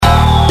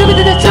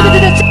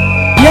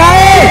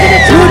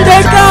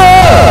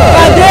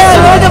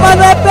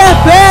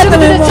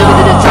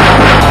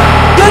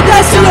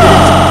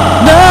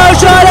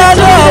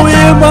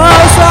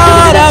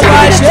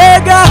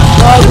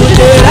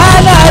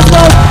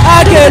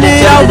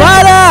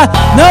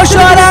Não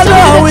chora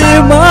não,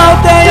 irmão,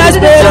 tenha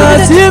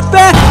esperança e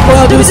fé.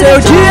 Quando o seu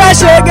dia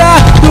chegar,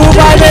 tu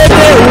vai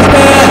meter o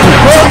pé.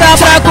 Voltar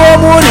pra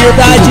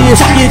comunidade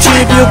que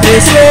te viu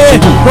crescer,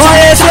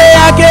 conhecer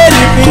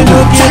aquele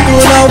filho que tu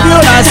não viu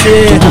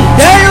nascer.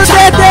 Tenho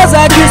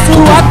certeza que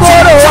sua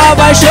coroa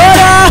vai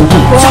chorar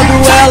quando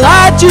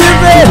ela te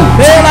ver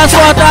pelas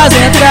portas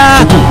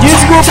entrar.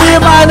 Desculpe,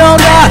 mas não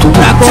dá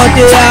pra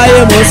conter a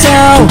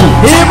emoção.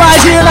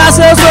 Imagina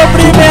seu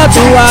sofrimento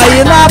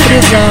aí na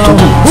prisão.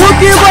 O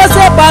que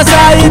você passa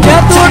aí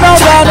dentro não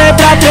dá nem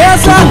pra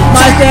pensar.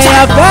 Mas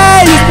tenha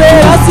fé e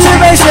esperança e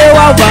venceu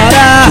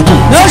Alvara.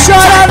 Não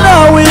chora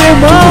não,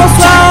 irmão,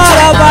 sua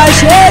hora vai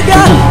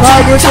chegar.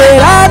 Logo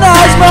terá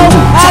nas mãos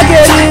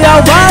aquele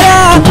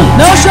Alvara.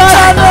 Não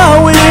chora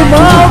não,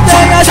 irmão,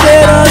 tenha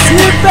esperança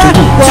e fé.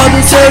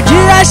 Quando seu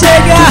dia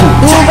chegar,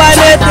 tu vai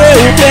meter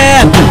o pé.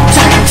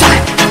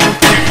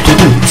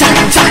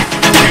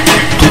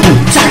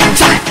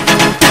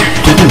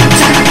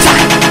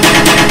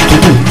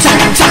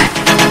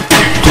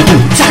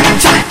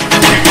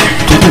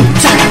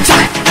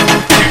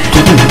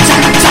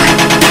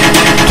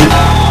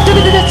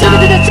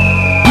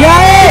 E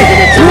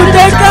aí, não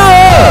tem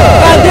caô,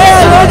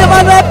 cadeia longa,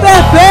 mas não é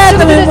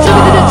perfeita, meu irmão.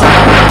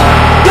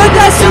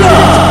 Canta assim, ó.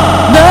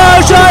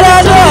 Não chora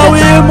não,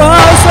 irmão,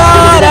 sua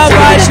hora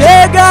vai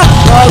chegar.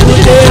 Logo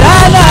terá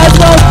nas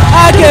mãos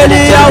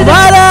aquele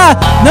Alvara.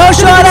 Não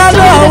chora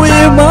não,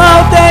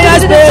 irmão, tenha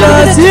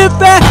esperança e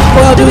fé.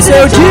 Quando o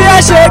seu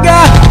dia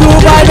chegar, tu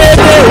vai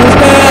meter o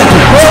pé.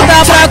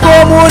 Voltar pra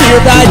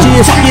comunidade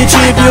que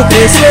te viu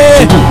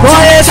crescer,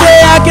 conhecer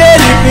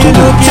aquele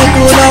filho que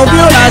tu não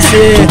viu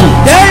nascer.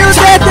 Tenho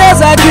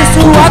certeza que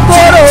sua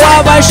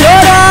coroa vai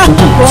chorar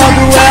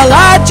quando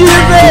ela te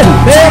ver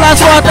pelas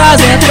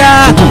portas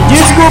entrar.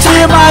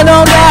 Desculpe, mas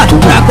não dá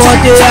pra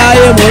conter a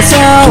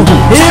emoção.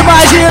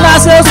 Imagina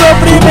seu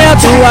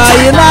sofrimento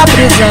aí na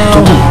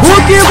prisão.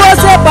 O que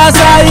você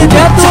passa aí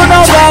dentro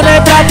não dá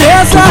nem pra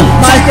pensar.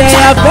 Mas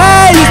tenha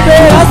fé e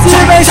esperança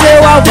e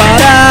venceu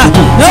Alvara.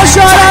 Não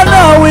chora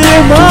não,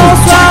 irmão,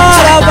 sua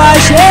hora vai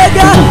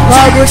chegar.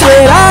 Logo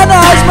terá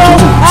nas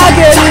mãos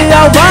aquele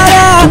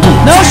Alvara.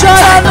 Não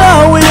chora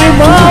não,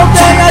 irmão,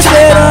 tenha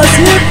esperança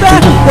e fé.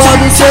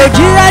 Quando seu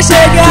dia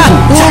chegar,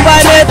 tu vai